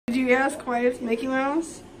ask why it's Mickey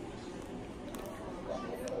Mouse?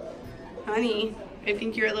 Honey, I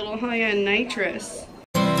think you're a little high on nitrous.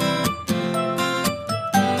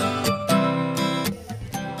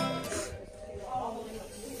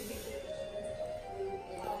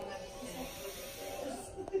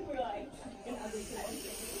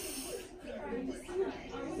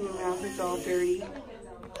 Your mouth is all dirty.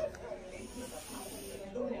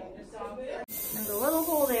 There's a little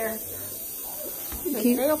hole there.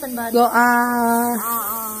 Keep, stay open, bud. Go,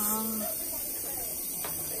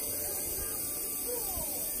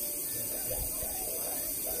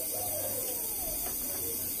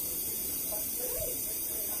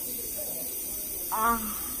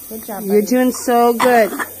 Good job, buddy. You're doing so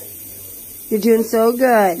good. You're doing so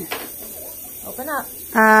good. Open up.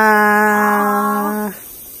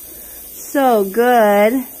 So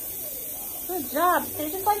good. Good job.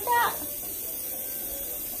 Stay just like that.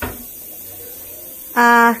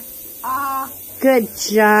 Good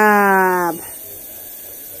job.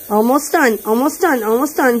 Almost done. Almost done.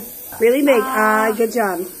 Almost done. Really big. Good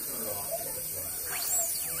job.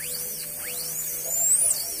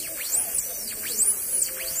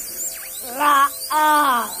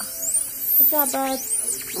 Good job, bud.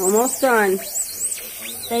 Almost done.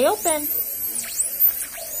 Stay open.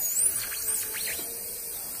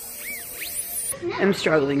 I'm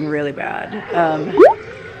struggling really bad.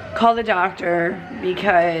 Call the doctor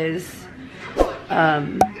because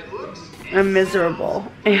I'm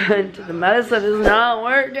miserable and the medicine is not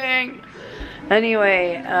working.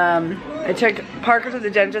 Anyway, I took Parker to the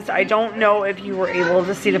dentist. I don't know if you were able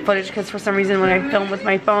to see the footage because for some reason when I film with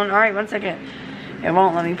my phone, alright, 1 second, it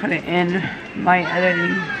won't let me put it in my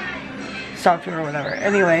editing software or whatever.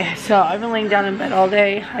 Anyway, so I've been laying down in bed all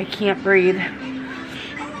day. I can't breathe.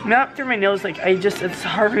 Not through my nose, like it's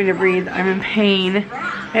hard for me to breathe. I'm in pain.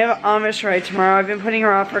 I have an Amish ride tomorrow. I've been putting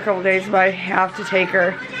her off for a couple days, but I have to take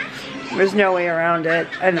her. There's no way around it,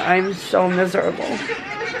 and I'm so miserable.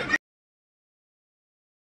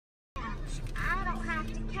 I don't have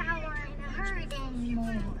to cower in a herd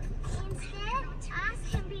anymore. Instead, I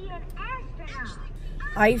can be an astronaut.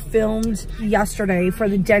 I filmed yesterday for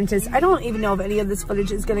the dentist. I don't even know if any of this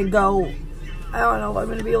footage is gonna go. I don't know if I'm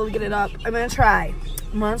gonna be able to get it up. I'm gonna try.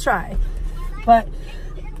 But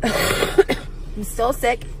I'm still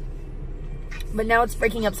sick. But now it's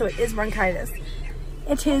breaking up, so it is bronchitis.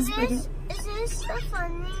 It is breaking. Is this the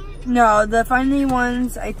funny? No, the funny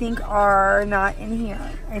ones I think are not in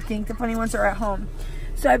here. I think the funny ones are at home.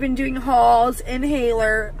 So I've been doing Hall's,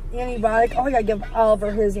 inhaler, antibiotic. Oh, I gotta give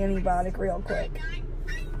Oliver his antibiotic real quick.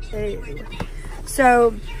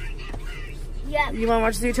 So, Yeah. you wanna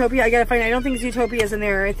watch Zootopia? I gotta find, I don't think Zootopia's in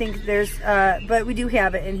there. I think there's, but we do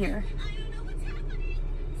have it in here.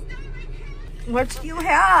 What do you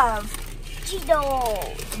have?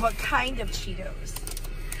 Cheetos. What kind of Cheetos?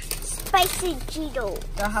 Spicy Cheetos.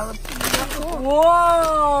 The jalapeno.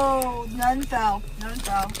 Whoa! None fell. None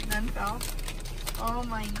fell. None fell. Oh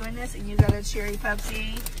my goodness. And you got a cherry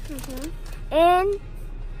Pepsi. And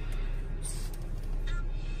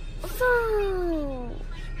phone.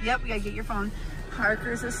 Yep, we gotta get your phone.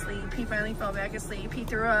 Parker's asleep. He finally fell back asleep. He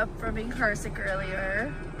threw up from being car sick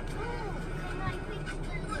earlier.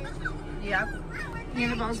 Yep.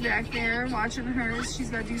 Annabelle's back there watching hers. She's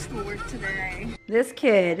gotta do schoolwork today. This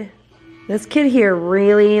kid here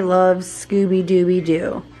really loves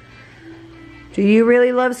Scooby-Dooby-Doo. Do you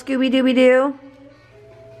really love Scooby-Dooby-Doo?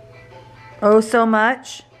 Oh, so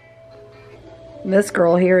much? This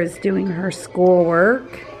girl here is doing her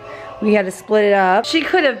schoolwork. We had to split it up. She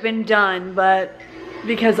could have been done, but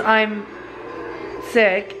because I'm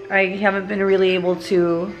sick, I haven't been really able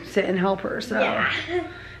to sit and help her, so yeah.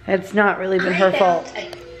 It's not really been her fault.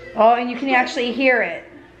 Oh, and you can actually hear it.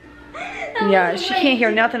 Yeah, she can't hear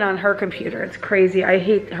nothing on her computer. It's crazy. I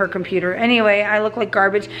hate her computer. Anyway, I look like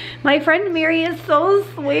garbage. My friend Mary is so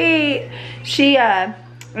sweet. She, I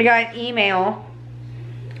got an email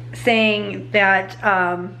saying that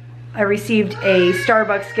I received a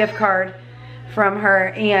Starbucks gift card from her,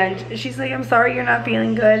 and she's like, I'm sorry you're not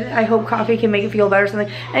feeling good. I hope coffee can make you feel better or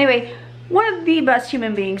something. Anyway, one of the best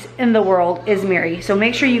human beings in the world is Mary. So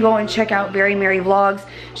make sure you go and check out Very Mary Vlogs.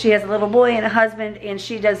 She has a little boy and a husband, and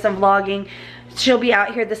she does some vlogging. She'll be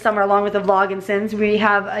out here this summer along with the Vloginsons. We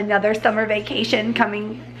have another summer vacation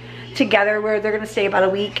coming together where they're gonna stay about a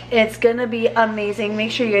week. It's gonna be amazing.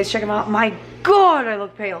 Make sure you guys check them out. My God, I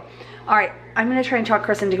look pale. All right, I'm gonna try and talk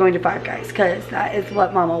Chris into going to Five Guys because that is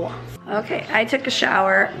what Mama wants. Okay, I took a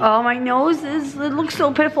shower. Oh, my nose it looks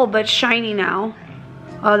so pitiful, but shiny now.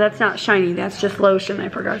 Oh, that's not shiny, that's just lotion. I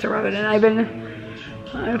forgot to rub it in. I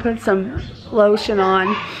put some lotion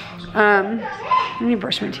on. Let me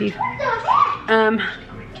brush my teeth.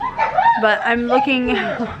 But I'm looking,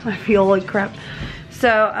 I feel like crap.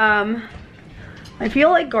 So, I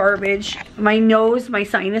feel like garbage. My nose, my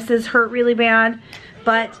sinuses hurt really bad.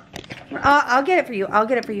 But I'll get it for you. I'll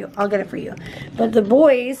get it for you. I'll get it for you. But the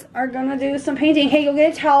boys are gonna do some painting. Hey, go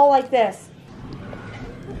get a towel like this.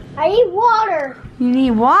 I need water. You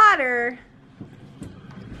need water?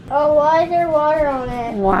 Oh, why is there water on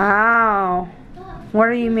it? Wow. What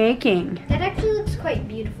are you making? That actually looks quite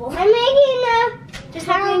beautiful. I'm making Just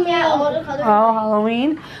looking at all the colors. Oh,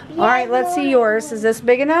 Halloween? Yeah, All right, let's see yours. Is this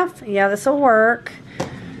big enough? Yeah, this will work.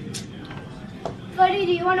 Buddy,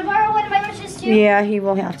 do you want to borrow one of my brushes too? Yeah, he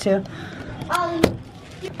will have to.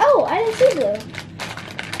 Oh, I didn't see blue.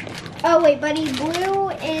 Oh wait, buddy, blue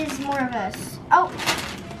is more of us. Oh,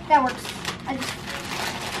 that works. Okay.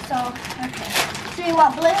 So you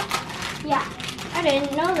want blue? Yeah. I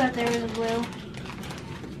didn't know that there was a blue.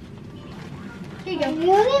 Here you go. I'm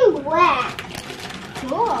using black.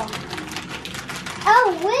 Cool.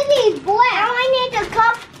 Oh, we need black. Now I need the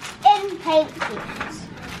cup and paint these.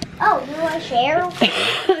 Oh, you want to share?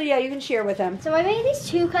 Yeah, you can share with him. So I made these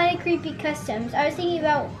two kind of creepy customs. I was thinking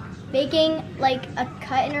about making like a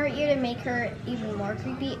cut in her ear to make her even more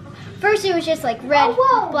creepy. First it was just like red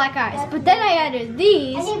with black eyes, but then I added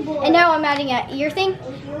these, and now I'm adding an ear thing,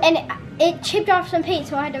 and it chipped off some paint,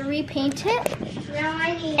 so I had to repaint it. Now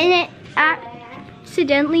I need And it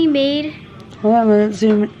accidentally made Hold on, let's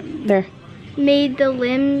zoom there. the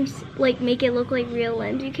limbs like make it look like real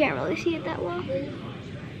limbs. You can't really see it that well,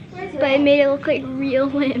 but it made it look like real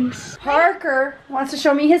limbs. Parker wants to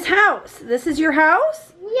show me his house. This is your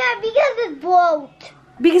house? Yeah, because it's broke.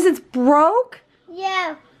 Because it's broke?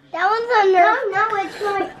 Yeah, that one's under. No, it's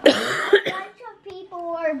like a bunch of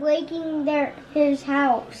people are breaking his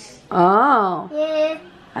house. Oh, Yeah.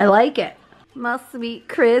 I like it. Must be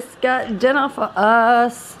Chris got dinner for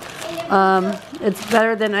us. It's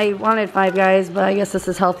better than I wanted Five Guys, but I guess this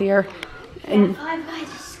is healthier. And Five Guys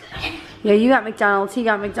is good. yeah, you got McDonald's, he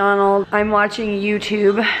got McDonald's. I'm watching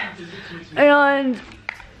YouTube. And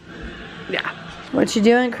yeah. What you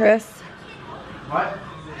doing, Chris? What?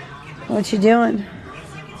 What you doing?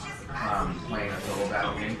 Playing a little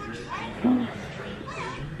battle game.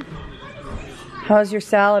 How's your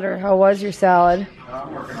salad, or how was your salad?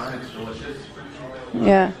 I'm working on it. It's delicious.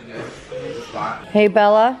 Yeah. Good spot. Hey,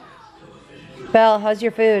 Bella. Belle, how's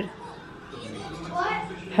your food? What?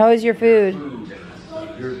 How is your food?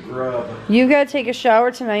 Your grub. You gotta take a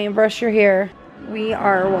shower tonight and brush your hair. We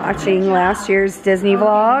are watching last year's Disney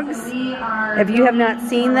vlogs. If you have not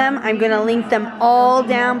seen them, I'm gonna link them all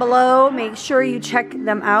down below. Make sure you check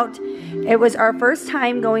them out. It was our first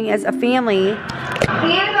time going as a family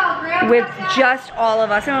with just all of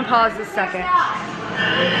us. I'm gonna pause this second.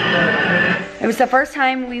 It was the first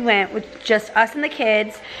time we went with just us and the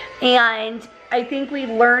kids, and I think we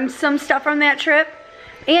learned some stuff from that trip.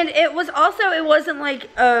 And it was also, it wasn't like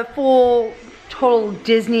a full total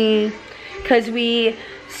Disney, because we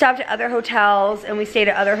stopped at other hotels and we stayed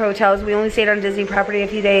at other hotels. We only stayed on Disney property a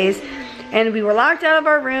few days, and we were locked out of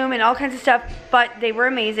our room and all kinds of stuff, but they were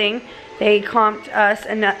amazing. They comped us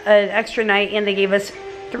an extra night, and they gave us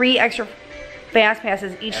 3 extra fast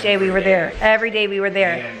passes each day we were there. Every day we were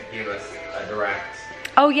there. And gave us a direct.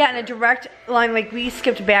 Oh yeah, and a direct line. Like, we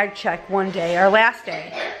skipped bag check one day, our last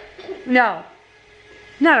day. No,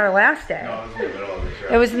 not our last day. No, it was in the middle of the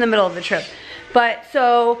trip. It was in the middle of the trip. But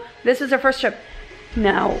so this was our first trip.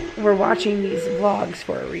 Now we're watching these vlogs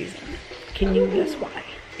for a reason. Can you guess why?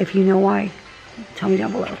 If you know why, tell me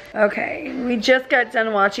down below. Okay, we just got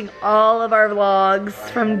done watching all of our vlogs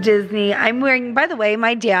from Disney. I'm wearing, by the way,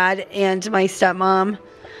 my dad and my stepmom.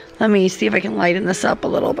 Let me see if I can lighten this up a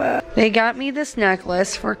little bit. They got me this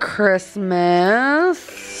necklace for Christmas.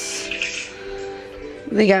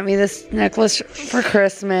 They got me this necklace for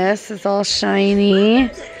Christmas. It's all shiny.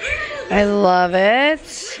 I love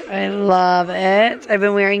it. I love it. I've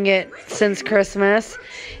been wearing it since Christmas.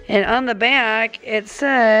 And on the back, it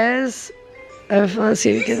says, let's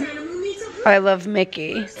see if you can, I love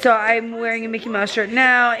Mickey. So I'm wearing a Mickey Mouse shirt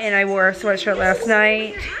now, and I wore a sweatshirt last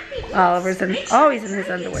night. Oliver's always in his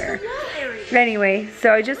underwear. Anyway,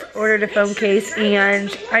 so I just ordered a phone case,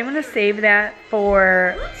 and I'm going to save that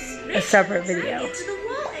for a separate video.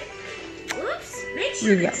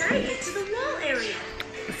 Yeah.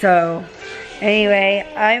 So, anyway,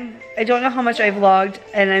 I don't know how much I vlogged,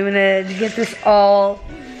 and I'm gonna get this all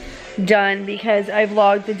done because I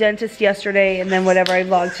vlogged the dentist yesterday and then whatever I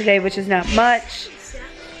vlogged today, which is not much.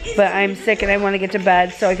 But I'm sick and I want to get to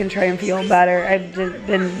bed so I can try and feel better. I've just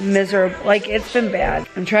been miserable. Like, it's been bad.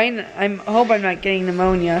 I hope I'm not getting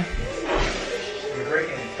pneumonia. You're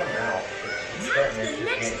breaking, it's coming out. It's starting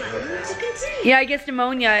Yeah, I guess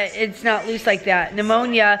pneumonia, it's not loose like that.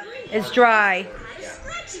 Pneumonia is dry.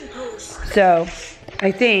 So,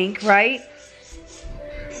 I think, right?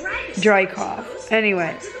 Dry cough.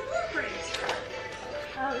 Anyway.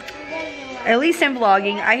 At least I'm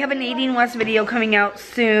vlogging. I have an Eating West video coming out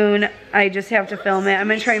soon. I just have to film it. I'm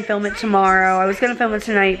going to try and film it tomorrow. I was going to film it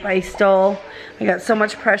tonight, but I got so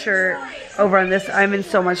much pressure over on this. I'm in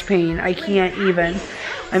so much pain. I can't even.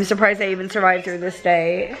 I'm surprised I even survived through this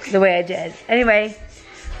day the way I did. Anyway,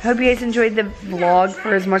 I hope you guys enjoyed the vlog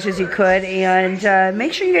for as much as you could. And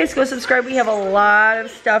make sure you guys go subscribe. We have a lot of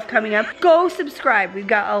stuff coming up. Go subscribe. We've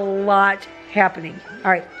got a lot happening.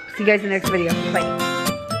 Alright, see you guys in the next video. Bye.